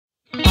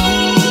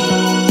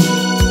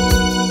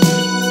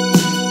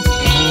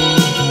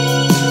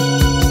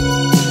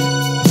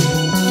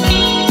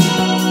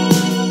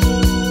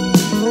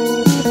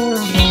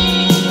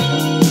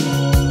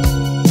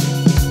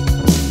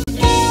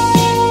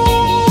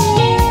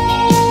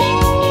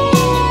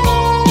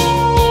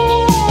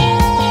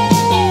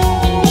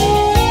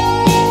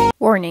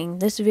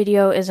this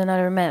video is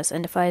another mess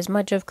and defies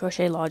much of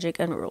crochet logic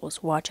and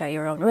rules. Watch at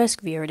your own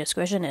risk, viewer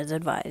discretion is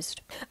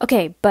advised.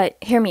 Okay, but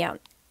hear me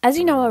out. As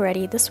you know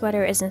already, this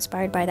sweater is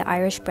inspired by the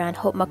Irish brand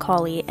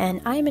Macaulay,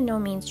 and I am in no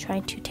means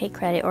trying to take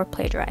credit or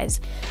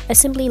plagiarize. I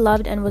simply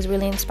loved and was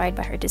really inspired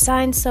by her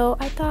design, so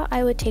I thought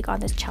I would take on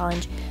this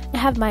challenge and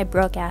have my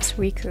broke ass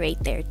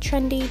recreate their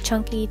trendy,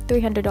 chunky,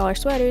 $300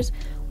 sweaters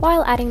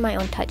while adding my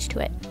own touch to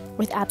it,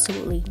 with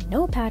absolutely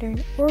no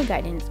pattern or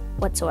guidance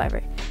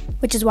whatsoever.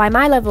 Which is why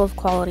my level of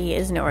quality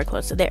is nowhere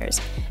close to theirs.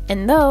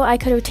 And though I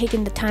could have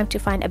taken the time to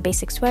find a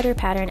basic sweater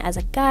pattern as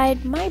a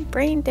guide, my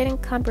brain didn't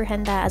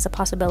comprehend that as a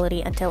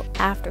possibility until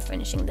after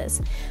finishing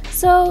this.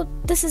 So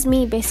this is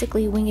me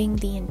basically winging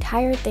the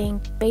entire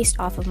thing based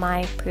off of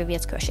my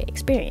previous crochet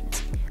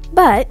experience.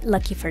 But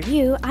lucky for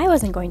you, I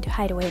wasn't going to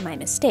hide away my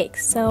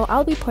mistakes, so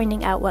I'll be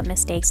pointing out what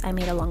mistakes I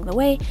made along the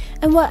way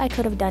and what I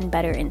could have done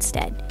better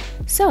instead.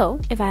 So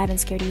if I haven't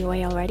scared you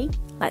away already,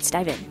 let's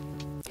dive in.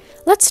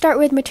 Let's start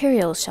with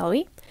materials, shall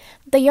we?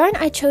 The yarn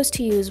I chose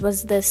to use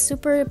was this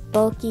super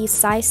bulky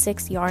size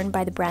 6 yarn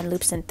by the brand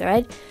Loops and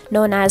Thread,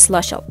 known as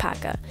Lush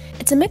Alpaca.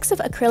 It's a mix of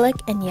acrylic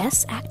and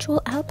yes,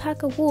 actual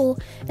alpaca wool,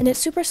 and it's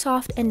super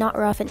soft and not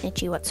rough and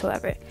itchy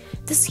whatsoever.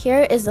 This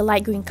here is the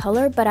light green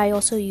color, but I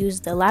also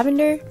used the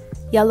lavender,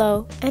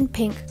 yellow, and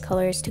pink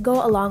colors to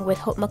go along with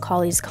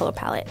Macaulay's color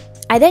palette.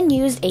 I then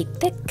used a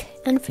thick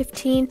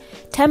N15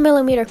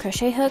 10mm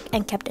crochet hook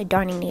and kept a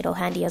darning needle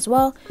handy as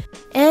well.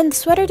 And the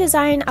sweater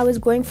design I was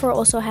going for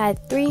also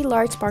had 3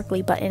 large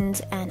sparkly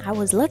buttons, and I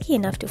was lucky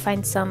enough to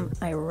find some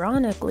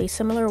ironically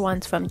similar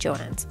ones from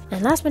Joann's.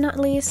 And last but not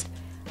least,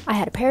 I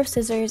had a pair of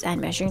scissors and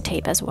measuring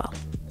tape as well.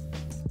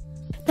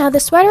 Now the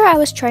sweater I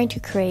was trying to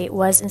create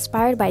was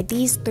inspired by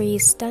these 3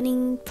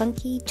 stunning,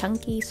 funky,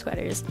 chunky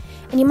sweaters.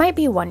 And you might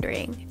be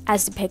wondering,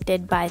 as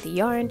depicted by the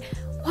yarn,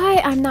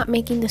 why I'm not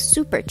making the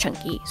super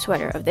chunky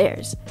sweater of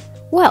theirs.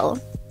 Well,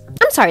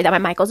 I'm sorry that my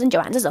Michaels and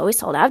Joann's is always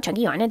sold out of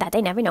chunky yarn and that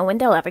they never know when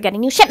they'll ever get a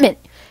new shipment.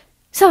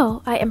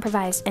 So I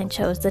improvised and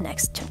chose the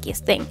next chunkiest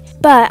thing.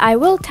 But I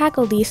will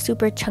tackle these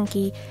super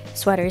chunky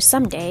sweaters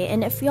someday,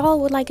 and if y'all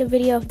would like a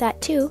video of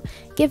that too,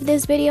 give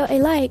this video a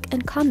like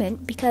and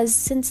comment, because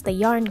since the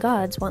yarn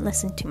gods won't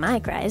listen to my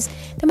cries,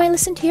 they might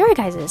listen to your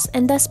guys's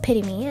and thus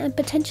pity me and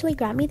potentially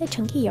grant me the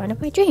chunky yarn of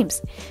my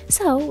dreams.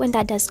 So when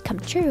that does come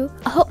true,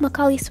 I hope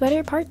Macaulay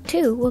sweater part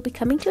 2 will be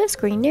coming to a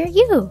screen near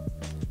you.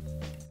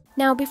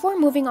 Now before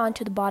moving on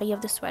to the body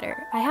of the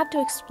sweater, I have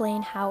to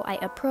explain how I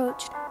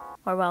approached,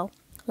 or well,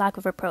 lack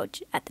of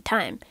approach at the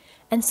time,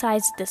 and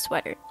sized this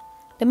sweater.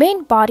 The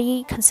main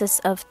body consists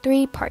of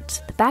 3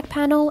 parts, the back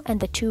panel and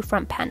the 2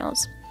 front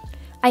panels.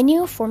 I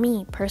knew for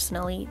me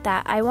personally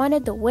that I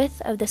wanted the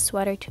width of this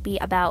sweater to be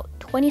about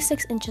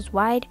 26 inches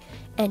wide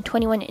and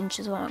 21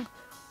 inches long,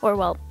 or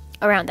well,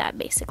 around that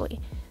basically.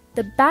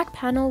 The back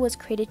panel was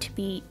created to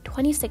be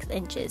 26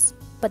 inches,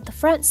 but the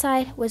front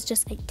side was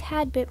just a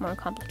tad bit more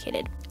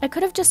complicated. I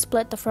could have just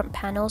split the front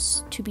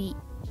panels to be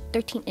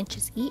 13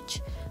 inches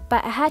each,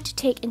 but I had to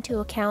take into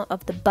account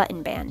of the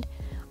button band.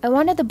 I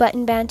wanted the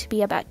button band to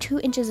be about 2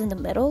 inches in the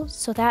middle,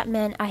 so that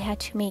meant I had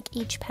to make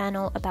each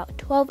panel about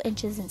 12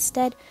 inches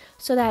instead,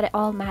 so that it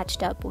all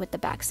matched up with the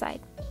back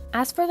side.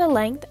 As for the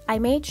length, I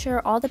made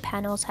sure all the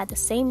panels had the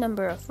same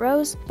number of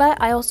rows,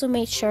 but I also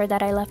made sure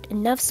that I left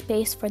enough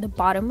space for the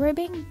bottom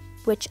ribbing,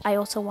 which I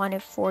also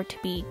wanted for to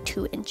be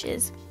 2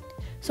 inches.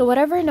 So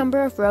whatever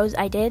number of rows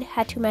I did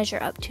had to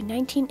measure up to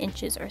 19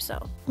 inches or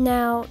so.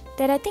 Now,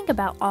 did I think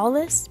about all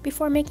this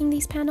before making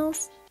these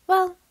panels?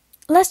 Well,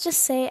 let's just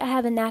say I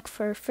have a knack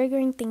for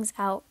figuring things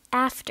out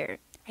after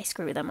I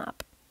screw them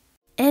up.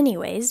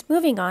 Anyways,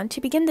 moving on,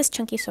 to begin this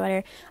chunky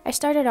sweater, I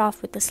started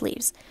off with the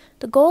sleeves.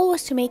 The goal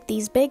was to make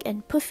these big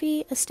and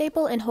puffy, a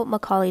staple in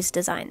Macaulay's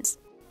designs.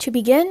 To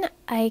begin,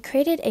 I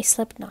created a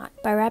slip knot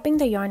by wrapping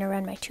the yarn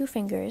around my 2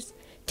 fingers,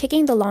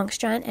 taking the long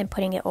strand and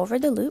putting it over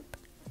the loop,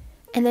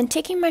 and then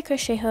taking my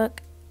crochet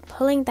hook,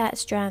 pulling that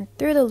strand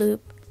through the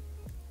loop,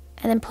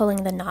 and then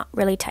pulling the knot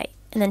really tight.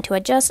 And then to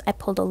adjust, I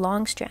pulled a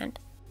long strand.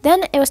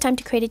 Then it was time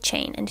to create a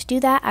chain, and to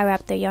do that, I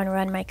wrapped the yarn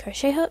around my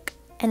crochet hook,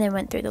 and then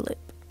went through the loop.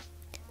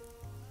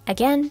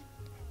 Again,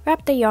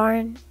 wrapped the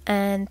yarn,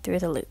 and through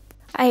the loop.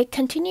 I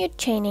continued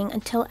chaining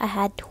until I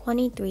had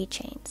 23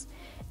 chains.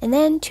 And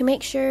then, to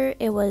make sure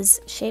it was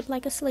shaped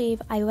like a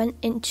sleeve, I went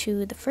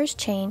into the first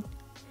chain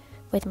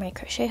with my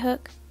crochet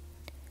hook,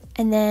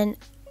 and then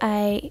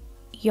I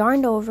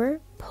yarned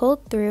over,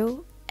 pulled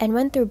through, and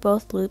went through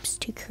both loops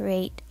to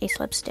create a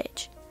slip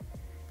stitch.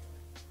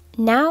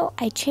 Now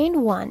I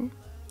chained 1,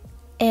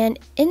 and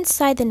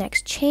inside the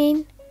next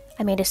chain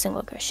I made a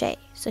single crochet.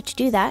 So to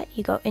do that,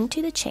 you go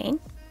into the chain,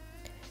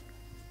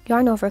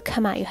 yarn over,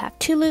 come out, you have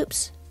 2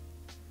 loops,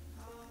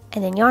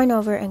 and then yarn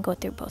over and go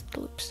through both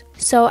loops.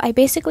 So I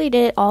basically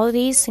did all of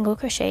these single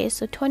crochets,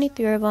 so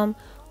 23 of them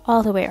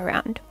all the way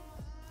around.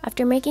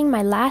 After making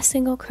my last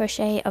single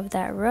crochet of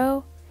that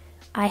row,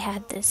 I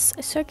had this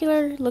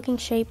circular looking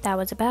shape that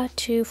was about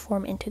to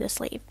form into the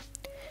sleeve.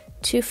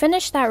 To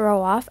finish that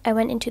row off, I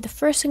went into the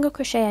first single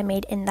crochet I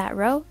made in that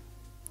row.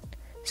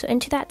 So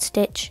into that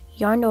stitch,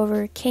 yarned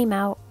over, came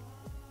out,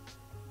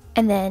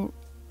 and then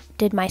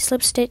did my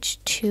slip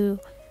stitch to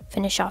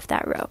finish off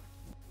that row.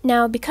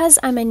 Now, because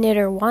I'm a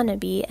knitter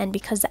wannabe and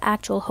because the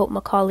actual Hope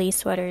Macaulay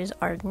sweaters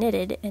are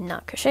knitted and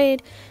not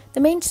crocheted, the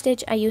main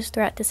stitch I use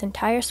throughout this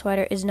entire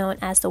sweater is known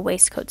as the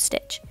waistcoat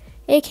stitch,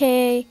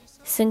 aka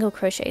single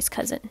crochet's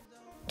cousin.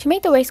 To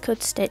make the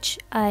waistcoat stitch,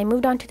 I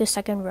moved on to the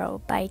second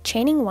row by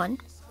chaining 1.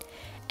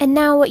 And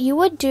now what you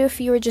would do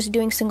if you were just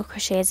doing single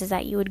crochets is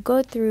that you would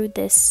go through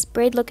this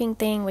braid looking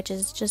thing, which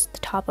is just the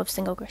top of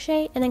single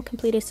crochet, and then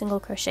complete a single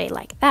crochet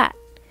like that.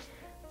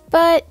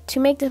 But to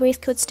make the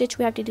waistcoat stitch,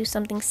 we have to do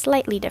something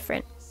slightly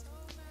different.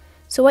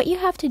 So what you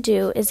have to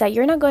do is that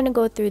you're not going to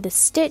go through the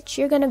stitch,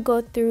 you're going to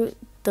go through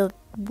the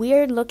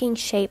weird looking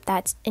shape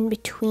that's in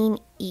between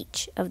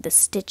each of the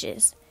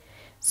stitches.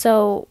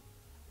 So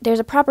there's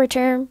a proper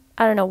term,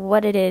 I don't know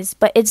what it is,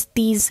 but it's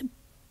these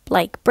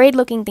like braid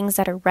looking things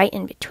that are right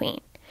in between.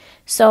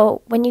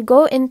 So when you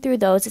go in through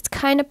those, it's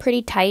kind of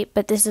pretty tight,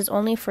 but this is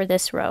only for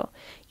this row.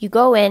 You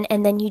go in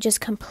and then you just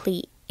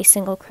complete a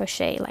single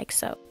crochet like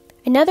so.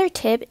 Another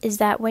tip is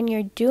that when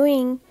you're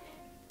doing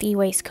the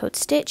waistcoat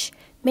stitch,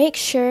 make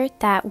sure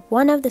that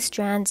one of the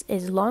strands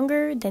is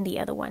longer than the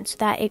other one so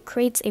that it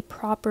creates a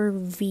proper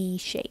V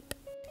shape.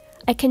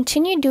 I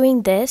continue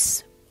doing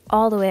this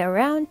all the way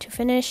around to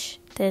finish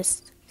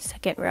this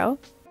second row.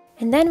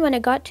 And then when I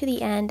got to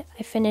the end,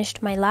 I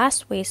finished my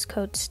last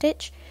waistcoat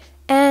stitch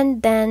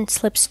and then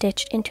slip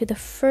stitched into the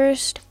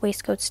first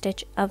waistcoat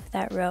stitch of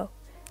that row,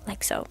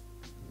 like so.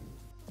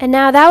 And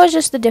now that was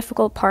just the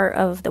difficult part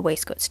of the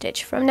waistcoat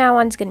stitch. From now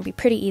on, it's going to be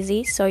pretty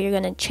easy. So you're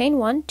going to chain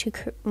 1 to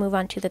move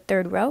on to the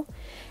third row.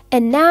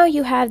 And now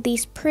you have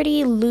these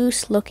pretty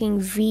loose looking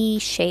V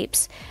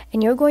shapes,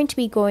 and you're going to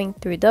be going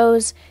through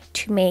those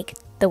to make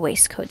the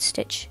waistcoat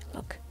stitch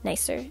look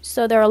nicer.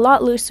 So they're a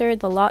lot looser,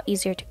 they're a lot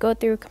easier to go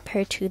through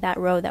compared to that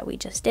row that we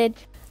just did.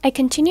 I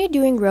continued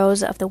doing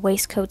rows of the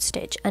waistcoat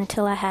stitch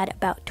until I had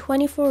about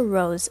 24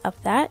 rows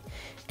of that,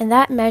 and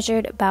that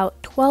measured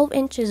about 12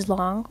 inches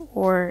long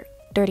or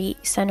 30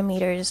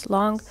 centimeters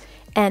long,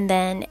 and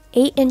then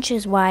 8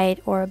 inches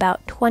wide or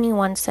about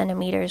 21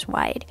 centimeters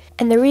wide.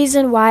 And the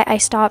reason why I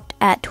stopped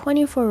at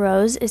 24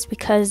 rows is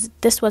because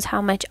this was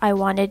how much I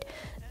wanted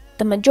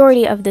the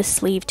majority of this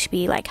sleeve to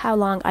be, like how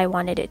long I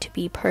wanted it to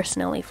be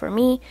personally for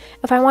me.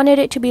 If I wanted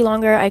it to be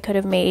longer, I could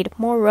have made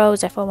more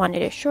rows. If I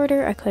wanted it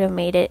shorter, I could have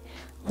made it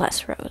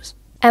less rows.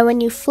 And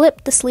when you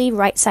flip the sleeve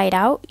right side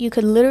out, you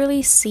could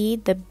literally see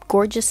the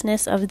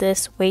gorgeousness of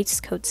this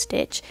waistcoat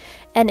stitch,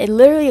 and it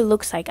literally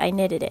looks like I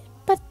knitted it,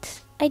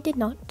 but I did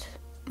not.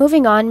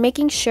 Moving on,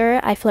 making sure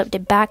I flipped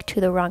it back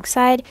to the wrong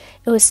side,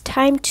 it was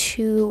time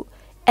to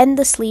end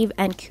the sleeve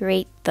and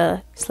create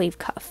the sleeve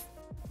cuff.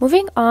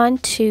 Moving on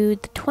to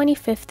the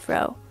 25th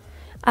row,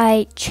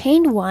 I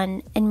chained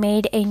 1 and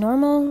made a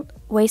normal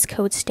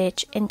waistcoat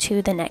stitch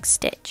into the next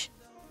stitch.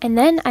 And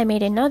then I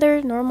made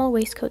another normal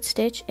waistcoat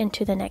stitch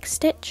into the next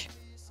stitch.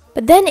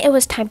 But then it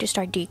was time to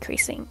start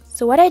decreasing.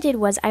 So what I did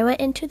was I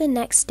went into the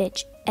next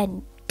stitch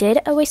and did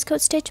a waistcoat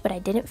stitch, but I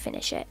didn't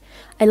finish it.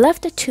 I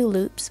left the 2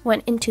 loops,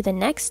 went into the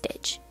next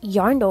stitch,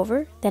 yarned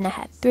over, then I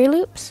had 3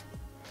 loops,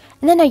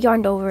 and then I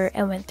yarned over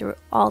and went through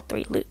all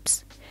 3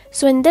 loops.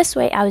 So in this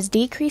way, I was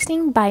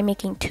decreasing by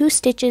making 2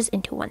 stitches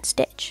into 1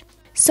 stitch.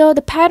 So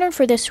the pattern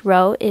for this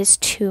row is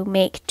to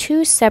make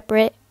 2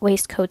 separate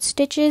waistcoat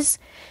stitches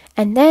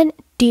and then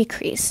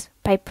decrease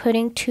by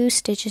putting 2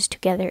 stitches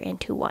together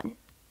into 1.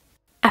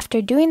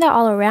 After doing that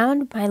all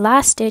around, my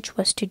last stitch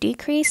was to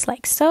decrease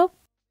like so,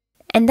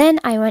 and then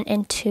I went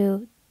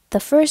into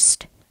the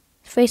first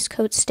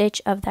waistcoat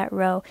stitch of that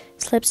row,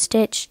 slip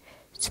stitch,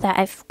 so that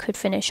I could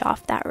finish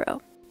off that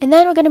row. And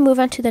then we're going to move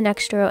on to the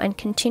next row and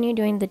continue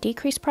doing the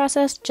decrease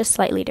process just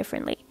slightly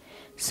differently.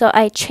 So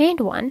I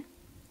chained 1,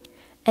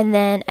 and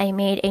then I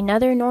made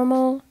another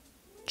normal,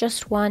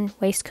 just 1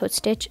 waistcoat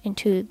stitch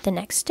into the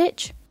next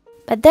stitch.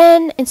 But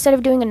then instead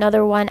of doing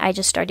another one, I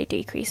just started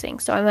decreasing.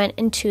 So I went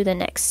into the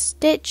next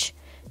stitch,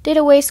 did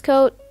a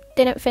waistcoat,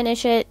 didn't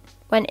finish it,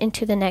 went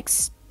into the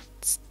next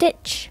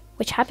stitch,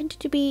 which happened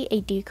to be a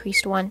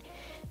decreased one,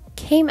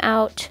 came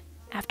out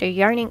after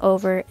yarning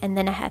over, and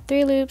then I had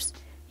 3 loops,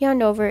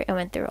 yarned over, and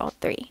went through all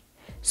 3.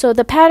 So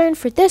the pattern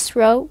for this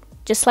row,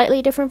 just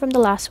slightly different from the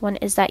last one,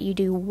 is that you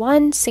do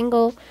 1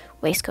 single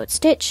waistcoat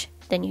stitch,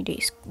 then you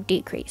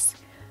decrease.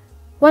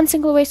 1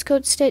 single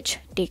waistcoat stitch,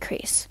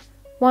 decrease.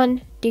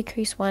 1,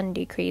 decrease, 1,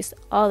 decrease,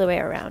 all the way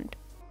around.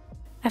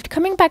 After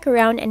coming back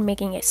around and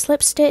making a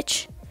slip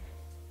stitch,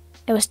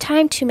 it was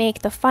time to make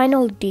the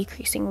final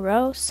decreasing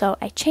row. So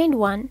I chained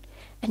 1,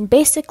 and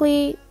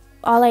basically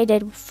all I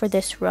did for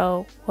this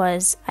row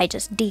was I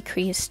just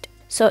decreased.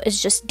 So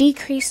it's just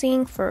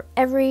decreasing for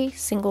every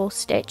single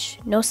stitch,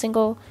 no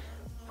single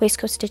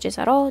waistcoat stitches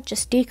at all,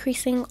 just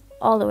decreasing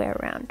all the way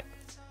around.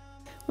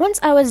 Once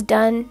I was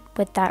done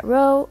with that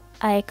row,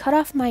 I cut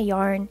off my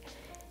yarn,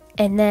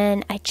 and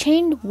then I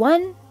chained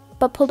 1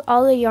 but pulled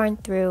all the yarn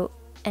through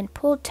and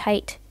pulled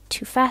tight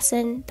to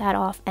fasten that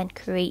off and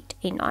create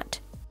a knot.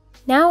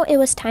 Now it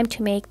was time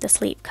to make the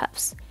sleeve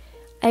cuffs.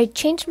 I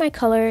changed my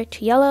color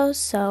to yellow,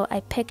 so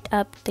I picked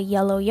up the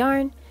yellow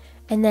yarn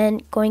And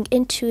then going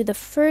into the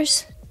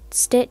first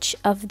stitch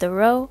of the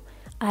row,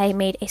 I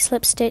made a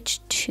slip stitch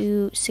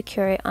to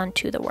secure it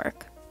onto the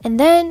work. And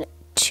then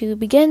to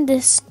begin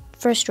this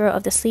first row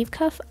of the sleeve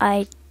cuff,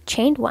 I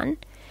chained one,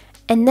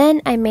 and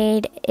then I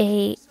made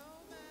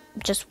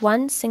just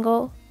one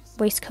single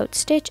waistcoat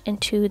stitch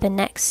into the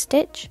next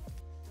stitch,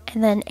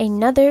 and then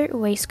another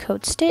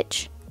waistcoat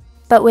stitch,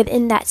 but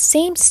within that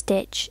same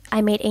stitch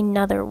I made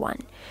another one.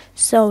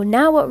 So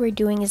now what we're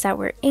doing is that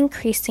we're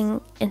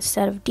increasing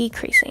instead of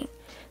decreasing.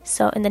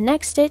 So in the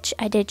next stitch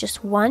I did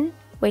just one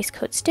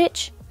waistcoat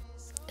stitch.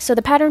 So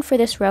the pattern for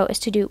this row is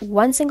to do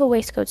one single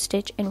waistcoat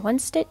stitch in one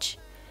stitch,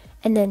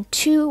 and then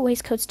two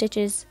waistcoat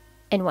stitches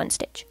in one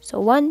stitch. So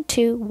 1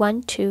 2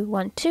 1 2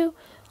 1 2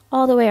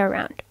 all the way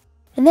around.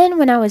 And then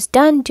when I was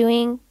done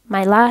doing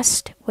my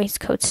last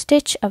waistcoat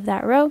stitch of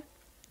that row,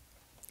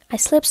 I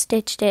slip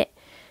stitched it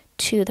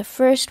to the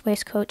first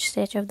waistcoat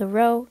stitch of the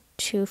row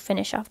to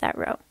finish off that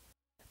row.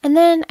 And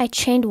then I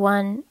chained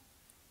one,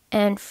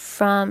 and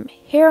from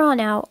here on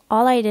out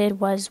all I did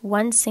was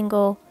one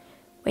single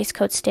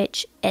waistcoat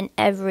stitch in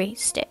every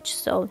stitch.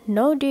 So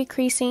no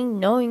decreasing,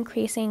 no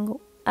increasing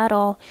at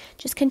all.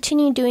 Just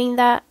continue doing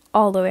that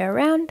all the way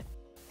around,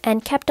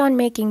 and kept on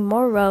making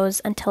more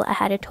rows until I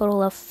had a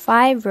total of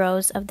 5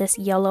 rows of this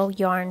yellow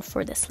yarn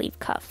for the sleeve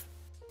cuff.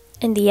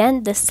 In the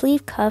end, the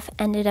sleeve cuff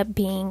ended up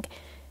being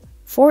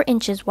 4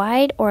 inches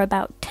wide, or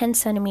about 10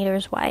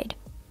 centimeters wide.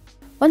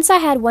 Once I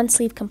had one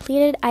sleeve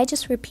completed, I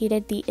just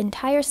repeated the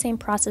entire same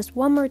process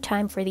one more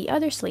time for the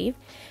other sleeve,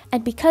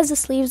 and because the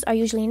sleeves are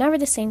usually never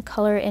the same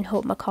color in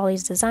Hope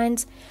Macaulay's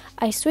designs,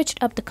 I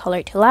switched up the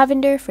color to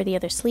lavender for the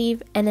other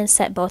sleeve and then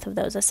set both of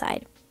those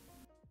aside.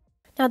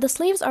 Now the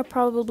sleeves are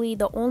probably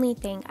the only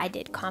thing I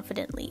did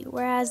confidently,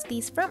 whereas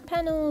these front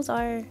panels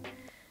are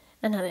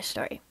another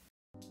story.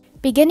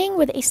 Beginning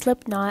with a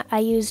slip knot, I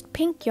used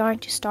pink yarn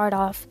to start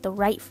off the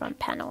right front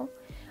panel.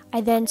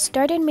 I then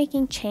started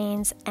making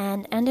chains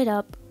and ended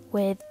up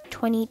with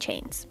 20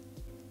 chains.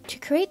 To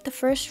create the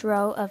first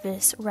row of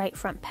this right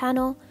front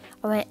panel,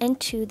 I went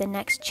into the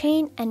next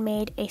chain and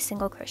made a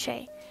single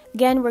crochet.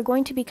 Again, we're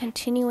going to be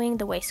continuing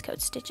the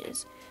waistcoat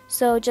stitches.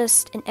 So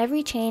just in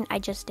every chain, I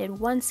just did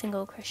one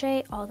single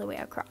crochet all the way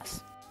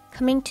across.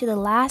 Coming to the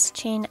last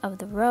chain of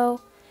the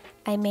row,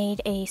 I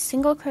made a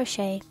single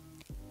crochet,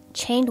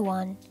 chained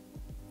one,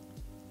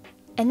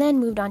 and then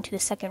moved on to the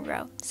second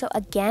row. So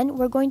again,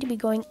 we're going to be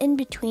going in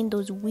between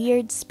those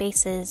weird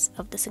spaces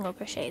of the single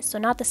crochets, so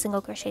not the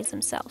single crochets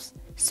themselves.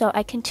 So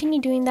I continue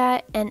doing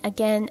that, and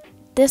again,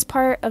 this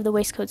part of the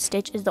waistcoat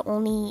stitch is the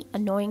only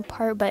annoying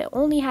part, but it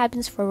only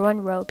happens for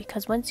one row,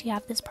 because once you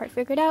have this part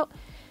figured out,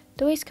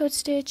 the waistcoat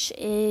stitch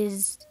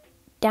is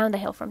down the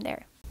hill from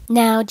there.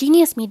 Now,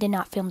 genius me did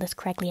not film this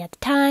correctly at the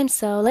time,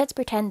 so let's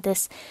pretend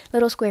this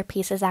little square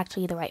piece is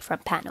actually the right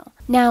front panel.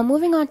 Now,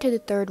 moving on to the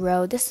third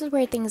row, this is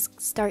where things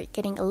start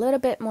getting a little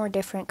bit more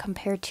different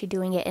compared to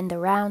doing it in the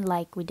round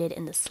like we did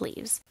in the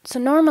sleeves. So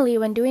normally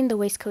when doing the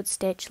waistcoat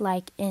stitch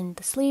like in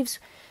the sleeves,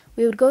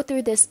 we would go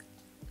through this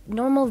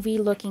normal V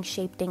looking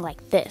shape thing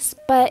like this,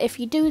 but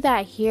if you do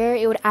that here,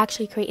 it would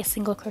actually create a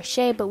single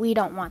crochet, but we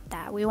don't want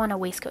that. We want a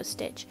waistcoat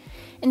stitch.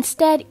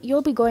 Instead,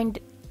 you'll be going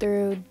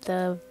through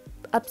the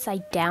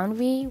upside down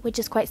V, which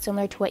is quite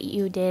similar to what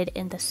you did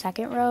in the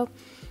second row,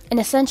 and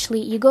essentially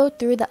you go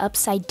through the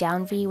upside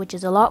down V, which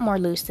is a lot more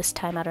loose this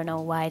time. I don't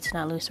know why it's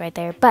not loose right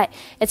there, but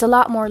it's a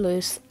lot more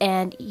loose,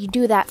 and you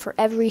do that for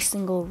every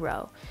single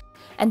row,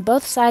 and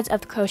both sides of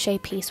the crochet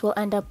piece will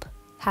end up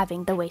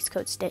having the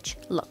waistcoat stitch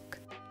look.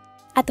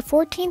 At the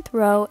 14th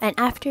row, and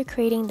after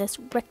creating this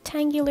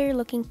rectangular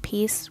looking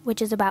piece,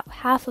 which is about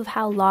half of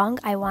how long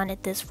I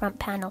wanted this front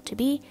panel to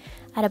be,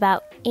 at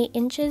about 8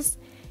 inches,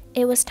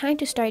 it was time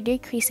to start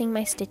decreasing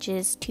my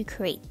stitches to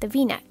create the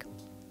V-neck.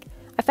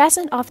 I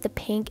fastened off the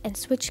pink and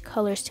switched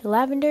colors to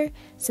lavender,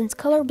 since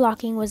color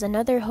blocking was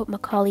another Hope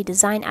Macaulay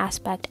design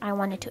aspect I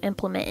wanted to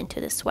implement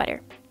into this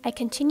sweater. I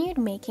continued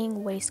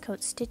making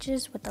waistcoat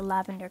stitches with the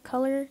lavender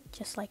color,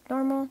 just like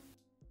normal.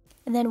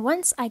 And then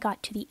once I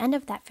got to the end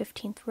of that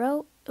 15th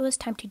row, it was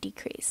time to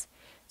decrease.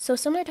 So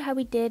similar to how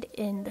we did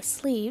in the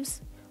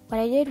sleeves, what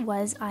I did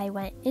was I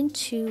went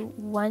into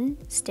one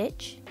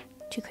stitch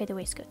to create the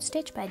waistcoat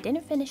stitch, but I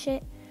didn't finish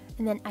it,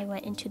 and then I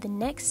went into the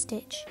next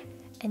stitch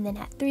and then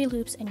had 3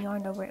 loops and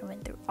yarned over and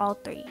went through all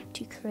 3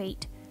 to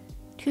create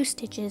 2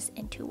 stitches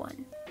into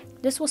one.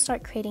 This will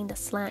start creating the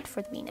slant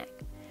for the V-neck.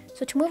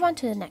 So to move on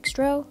to the next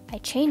row, I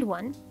chained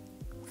one,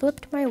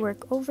 flipped my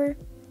work over,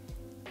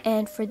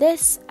 and for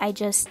this I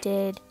just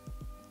did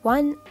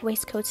one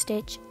waistcoat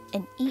stitch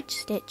in each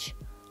stitch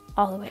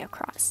all the way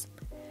across.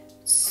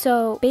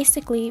 So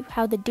basically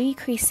how the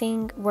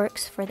decreasing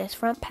works for this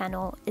front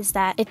panel is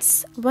that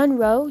it's one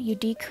row, you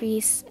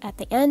decrease at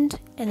the end,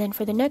 and then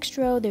for the next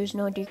row there's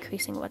no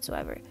decreasing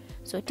whatsoever.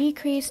 So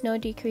decrease, no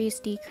decrease,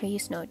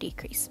 decrease, no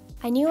decrease.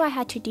 I knew I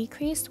had to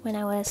decrease when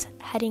I was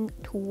heading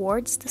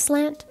towards the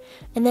slant,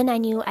 and then I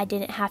knew I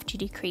didn't have to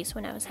decrease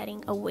when I was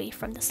heading away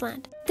from the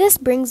slant. This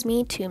brings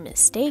me to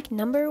mistake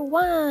number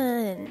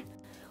 1.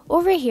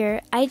 Over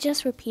here, I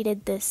just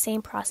repeated this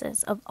same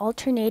process of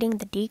alternating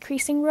the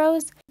decreasing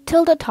rows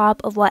till the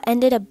top of what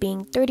ended up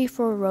being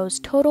 34 rows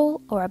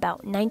total, or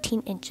about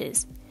 19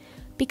 inches.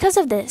 Because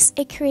of this,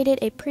 it created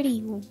a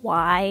pretty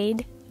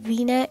wide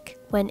V-neck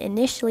when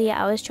initially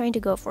I was trying to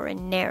go for a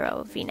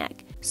narrow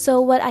V-neck. So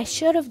what I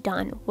should have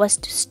done was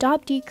to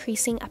stop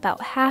decreasing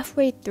about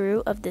halfway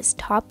through of this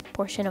top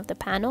portion of the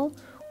panel,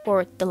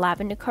 or the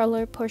lavender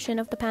color portion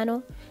of the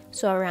panel,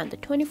 so around the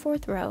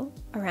 24th row,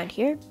 around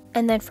here,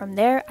 and then from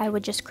there I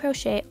would just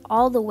crochet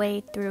all the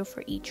way through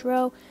for each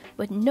row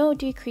with no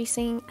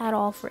decreasing at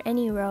all for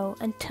any row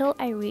until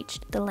I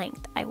reached the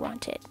length I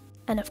wanted.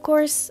 And of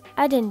course,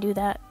 I didn't do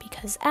that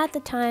because at the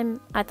time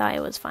I thought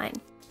it was fine.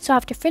 So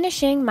after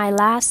finishing my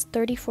last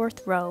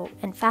 34th row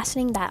and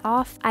fastening that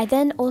off, I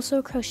then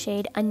also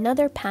crocheted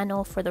another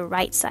panel for the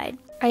right side.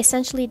 I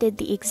essentially did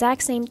the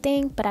exact same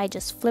thing, but I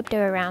just flipped it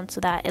around so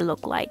that it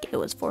looked like it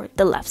was for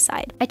the left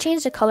side. I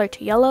changed the color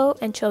to yellow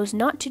and chose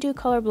not to do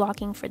color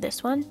blocking for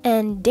this one.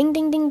 And ding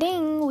ding ding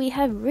ding, we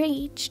have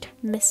reached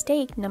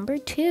mistake number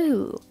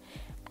 2.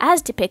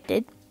 As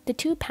depicted, the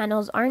two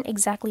panels aren't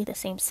exactly the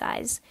same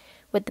size,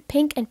 with the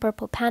pink and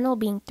purple panel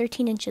being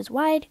 13 inches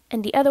wide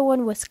and the other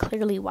one was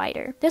clearly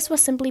wider. This was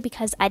simply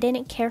because I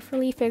didn't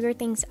carefully figure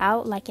things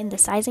out like in the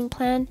sizing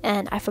plan,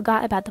 and I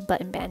forgot about the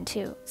button band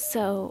too.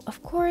 So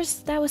of course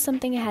that was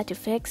something I had to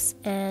fix,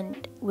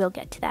 and we'll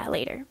get to that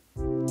later.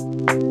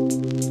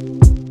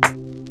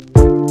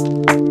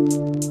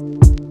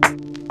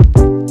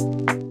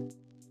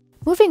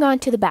 Moving on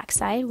to the back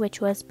side, which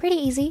was pretty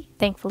easy,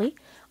 thankfully.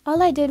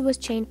 All I did was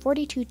chain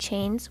 42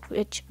 chains,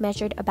 which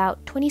measured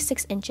about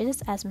 26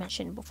 inches as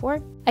mentioned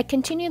before. I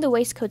continued the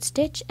waistcoat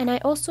stitch, and I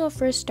also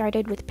first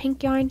started with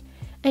pink yarn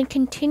and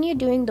continued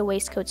doing the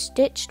waistcoat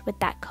stitched with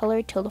that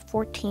color till the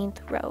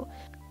 14th row,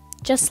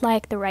 just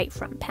like the right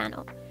front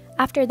panel.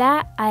 After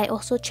that, I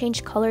also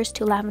changed colors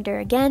to lavender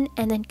again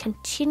and then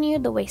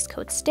continued the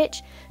waistcoat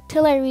stitch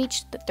till I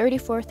reached the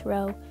 34th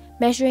row,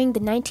 measuring the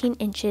 19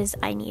 inches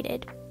I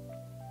needed.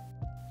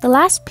 The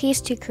last piece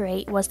to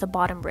create was the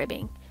bottom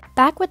ribbing.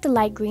 Back with the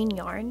light green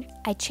yarn,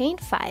 I chained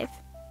 5,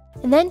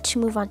 and then to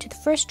move on to the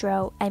first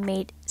row, I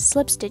made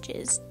slip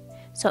stitches.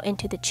 So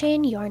into the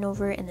chain, yarn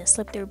over, and then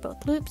slip through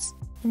both loops.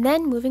 And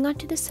then moving on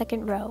to the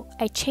second row,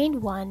 I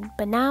chained 1,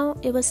 but now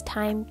it was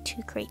time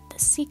to create the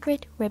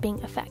secret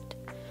ribbing effect.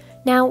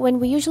 Now, when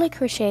we usually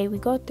crochet, we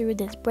go through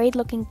this braid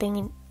looking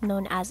thing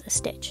known as a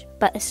stitch,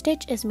 but a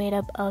stitch is made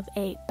up of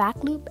a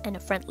back loop and a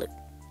front loop.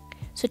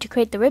 So to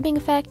create the ribbing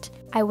effect,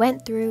 I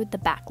went through the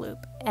back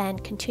loop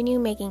and continue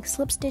making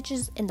slip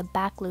stitches in the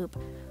back loop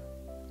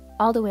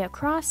all the way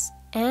across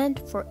and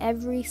for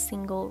every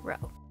single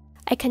row.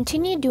 I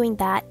continued doing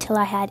that till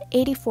I had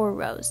 84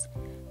 rows.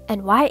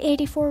 And why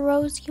 84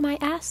 rows, you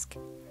might ask?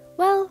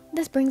 Well,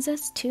 this brings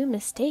us to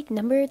mistake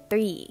number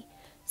 3,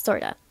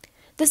 sorta.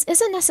 This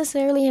isn't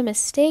necessarily a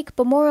mistake,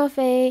 but more of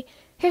a,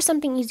 here's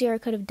something easier I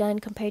could have done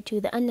compared to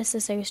the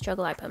unnecessary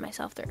struggle I put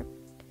myself through.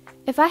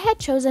 If I had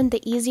chosen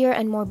the easier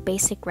and more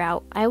basic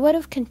route, I would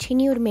have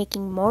continued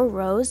making more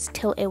rows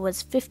till it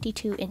was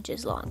 52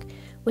 inches long,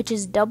 which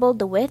is double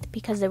the width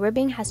because the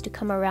ribbing has to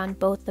come around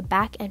both the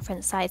back and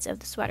front sides of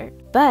the sweater.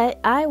 But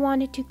I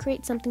wanted to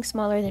create something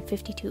smaller than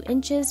 52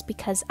 inches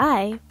because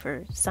I,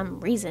 for some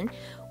reason,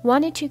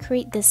 wanted to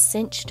create this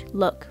cinched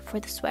look for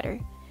the sweater.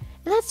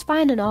 And that's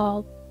fine and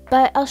all,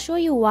 but I'll show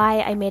you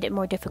why I made it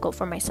more difficult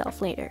for myself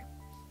later.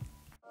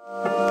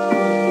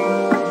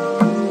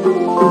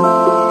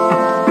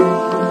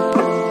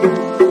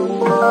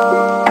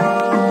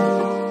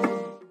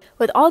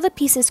 With all the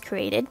pieces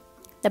created,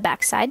 the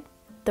back side,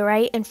 the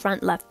right and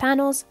front left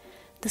panels,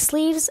 the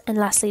sleeves, and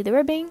lastly the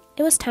ribbing,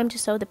 it was time to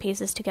sew the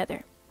pieces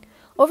together.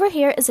 Over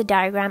here is a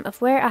diagram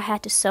of where I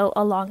had to sew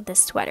along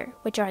this sweater,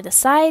 which are the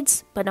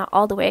sides, but not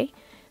all the way,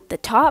 the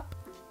top,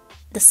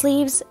 the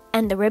sleeves,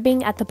 and the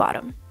ribbing at the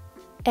bottom.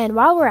 And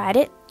while we're at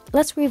it,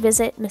 let's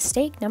revisit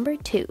mistake number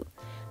 2.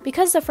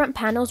 Because the front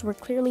panels were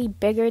clearly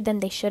bigger than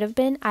they should have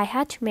been, I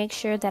had to make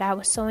sure that I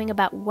was sewing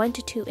about 1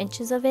 to 2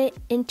 inches of it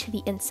into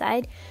the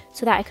inside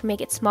so that I could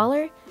make it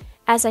smaller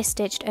as I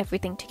stitched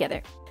everything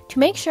together. To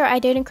make sure I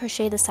didn't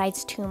crochet the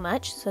sides too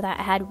much so that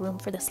I had room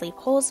for the sleeve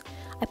holes,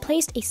 I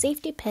placed a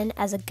safety pin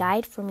as a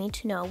guide for me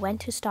to know when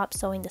to stop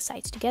sewing the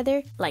sides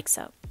together, like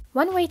so.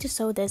 One way to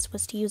sew this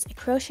was to use a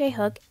crochet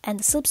hook and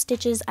the slip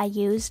stitches I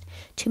used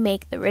to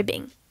make the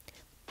ribbing.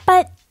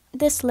 But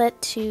this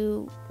led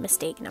to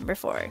mistake number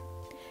 4.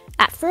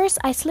 At first,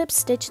 I slip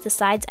stitched the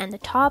sides and the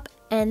top,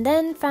 and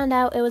then found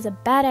out it was a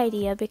bad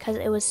idea because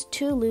it was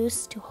too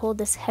loose to hold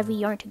this heavy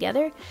yarn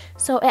together,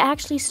 so it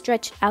actually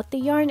stretched out the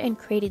yarn and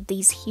created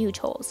these huge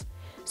holes.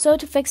 So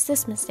to fix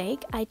this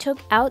mistake, I took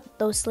out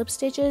those slip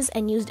stitches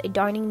and used a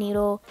darning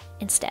needle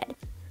instead.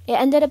 It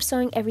ended up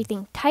sewing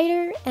everything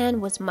tighter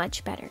and was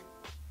much better.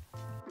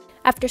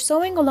 After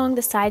sewing along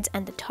the sides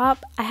and the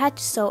top, I had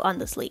to sew on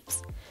the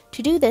sleeves.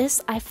 To do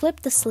this, I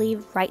flipped the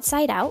sleeve right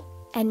side out,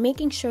 and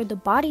making sure the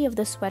body of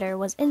the sweater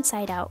was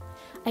inside out,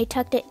 I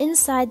tucked it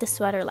inside the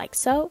sweater like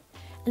so,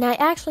 and I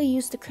actually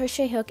used the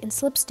crochet hook and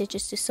slip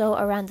stitches to sew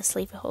around the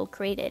sleeve hole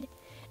created.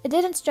 It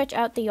didn't stretch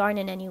out the yarn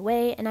in any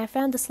way, and I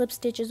found the slip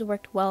stitches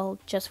worked well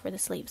just for the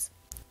sleeves.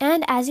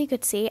 And as you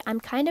could see, I'm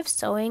kind of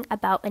sewing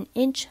about an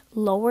inch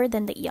lower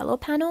than the yellow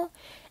panel.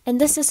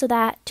 And this is so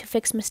that, to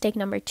fix mistake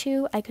number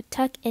 2, I could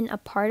tuck in a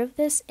part of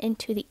this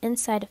into the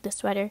inside of the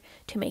sweater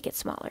to make it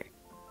smaller.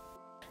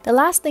 The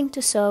last thing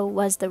to sew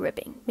was the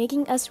ribbing,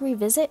 making us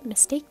revisit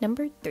mistake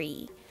number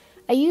 3.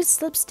 I used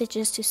slip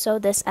stitches to sew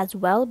this as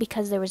well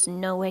because there was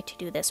no way to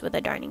do this with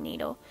a darning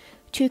needle.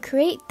 To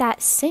create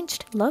that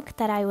cinched look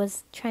that I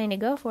was trying to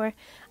go for,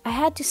 I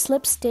had to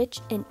slip stitch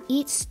in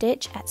each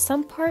stitch at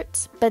some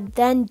parts, but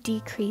then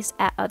decrease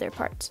at other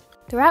parts.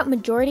 Throughout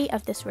majority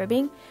of this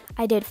ribbing,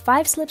 I did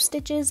 5 slip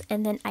stitches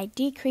and then I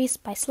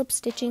decreased by slip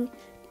stitching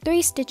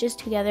 3 stitches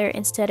together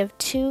instead of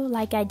 2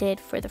 like I did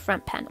for the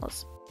front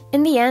panels.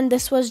 In the end,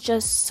 this was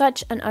just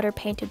such an utter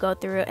pain to go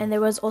through, and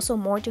there was also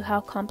more to how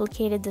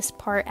complicated this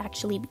part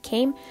actually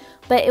became,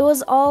 but it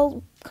was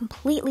all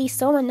completely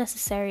so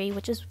unnecessary,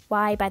 which is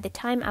why by the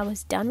time I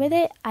was done with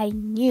it, I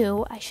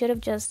knew I should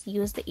have just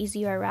used the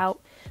easier route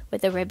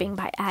with the ribbing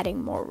by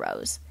adding more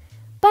rows.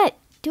 But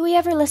do we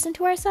ever listen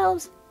to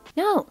ourselves?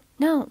 No,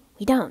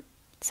 we don't,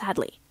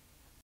 sadly.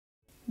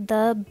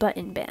 The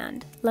button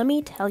band. Let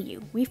me tell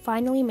you, we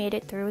finally made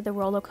it through the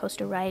roller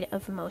coaster ride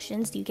of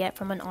emotions you get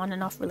from an on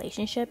and off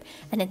relationship,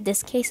 and in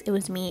this case, it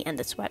was me and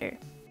the sweater.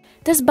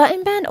 This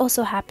button band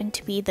also happened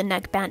to be the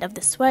neckband of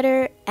the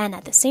sweater, and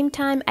at the same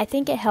time, I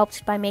think it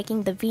helped by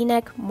making the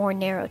V-neck more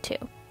narrow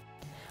too.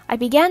 I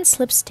began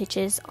slip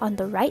stitches on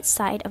the right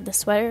side of the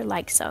sweater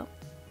like so.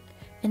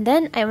 And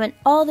then I went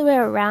all the way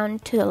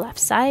around to the left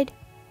side,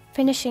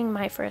 finishing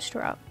my first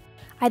row.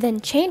 I then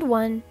chained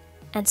 1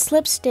 and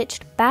slip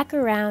stitched back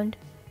around,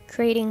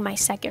 creating my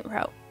second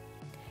row,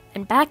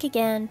 and back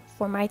again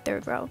for my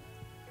third row.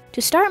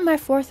 To start my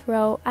fourth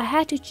row, I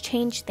had to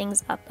change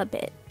things up a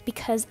bit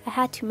because I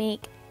had to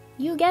make,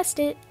 you guessed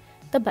it,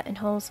 the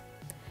buttonholes.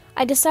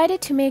 I decided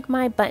to make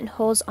my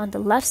buttonholes on the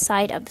left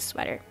side of the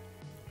sweater.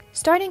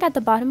 Starting at the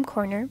bottom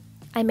corner,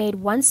 I made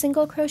 1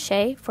 single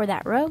crochet for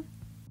that row.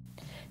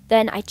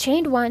 Then I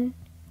chained 1,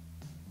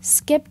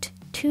 skipped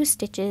 2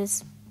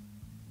 stitches,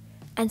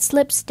 and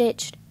slip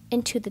stitched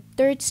into the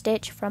 3rd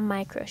stitch from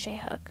my crochet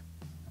hook.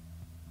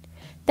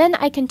 Then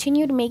I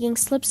continued making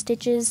slip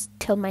stitches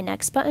till my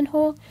next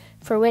buttonhole,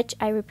 for which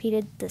I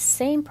repeated the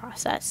same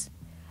process.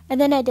 And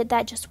then I did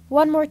that just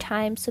 1 more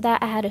time so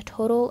that I had a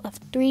total of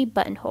 3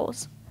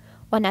 buttonholes.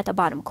 1 at the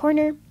bottom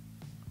corner,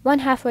 1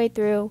 halfway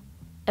through,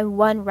 and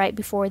 1 right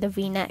before the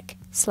V-neck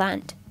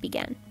slant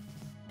began.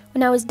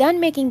 When I was done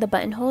making the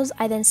buttonholes,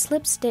 I then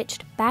slip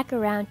stitched back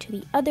around to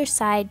the other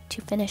side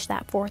to finish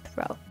that 4th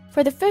row.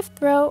 For the 5th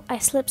row, I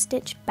slip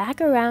stitched back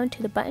around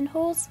to the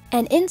buttonholes,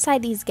 and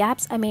inside these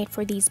gaps I made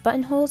for these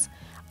buttonholes,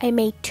 I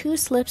made 2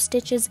 slip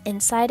stitches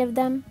inside of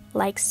them,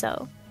 like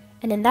so.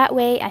 And in that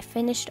way, I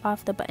finished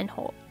off the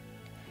buttonhole.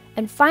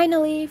 And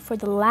finally, for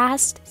the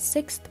last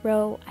 6th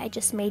row, I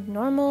just made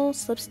normal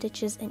slip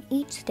stitches in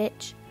each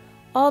stitch,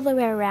 all the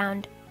way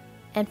around,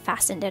 and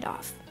fastened it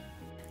off.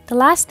 The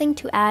last thing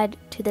to add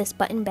to this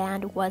button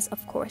band was,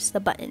 of course, the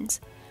buttons.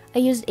 I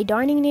used a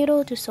darning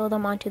needle to sew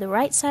them onto the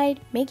right side,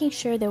 making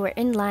sure they were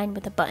in line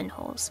with the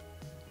buttonholes.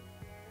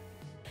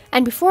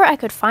 And before I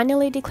could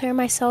finally declare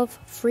myself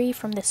free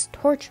from this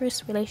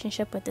torturous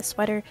relationship with the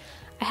sweater,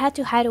 I had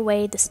to hide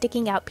away the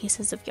sticking out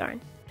pieces of yarn.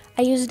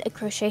 I used a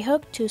crochet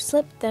hook to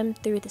slip them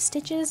through the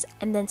stitches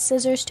and then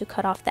scissors to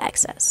cut off the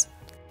excess.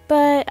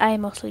 But I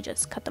mostly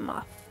just cut them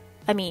off.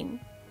 I mean,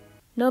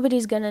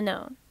 nobody's gonna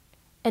know.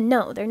 And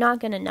no, they're not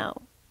gonna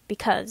know,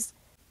 because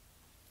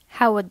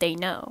how would they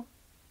know?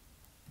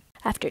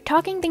 After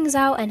talking things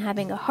out and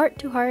having a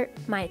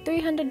heart-to-heart, my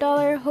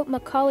 $300 Hope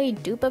Macaulay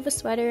dupe of a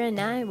sweater and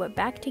I were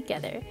back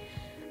together.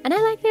 And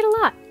I liked it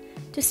a lot.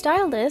 To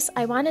style this,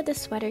 I wanted the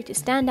sweater to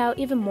stand out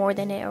even more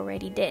than it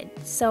already did.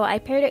 So I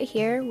paired it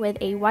here with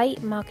a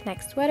white mock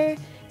neck sweater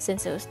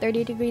since it was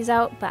 30 degrees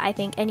out, but I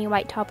think any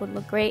white top would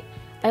look great.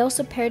 I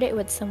also paired it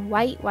with some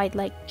white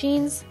wide-leg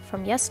jeans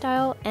from Yes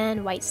Style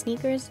and white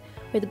sneakers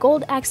with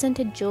gold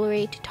accented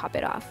jewelry to top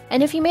it off.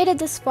 And if you made it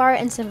this far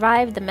and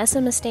survived the mess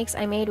of mistakes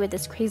I made with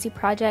this crazy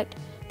project,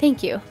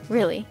 thank you,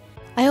 really.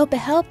 I hope it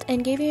helped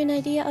and gave you an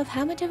idea of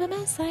how much of a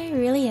mess I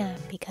really am,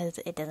 because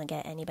it doesn't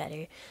get any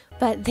better.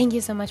 But thank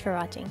you so much for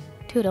watching.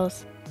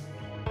 Toodles.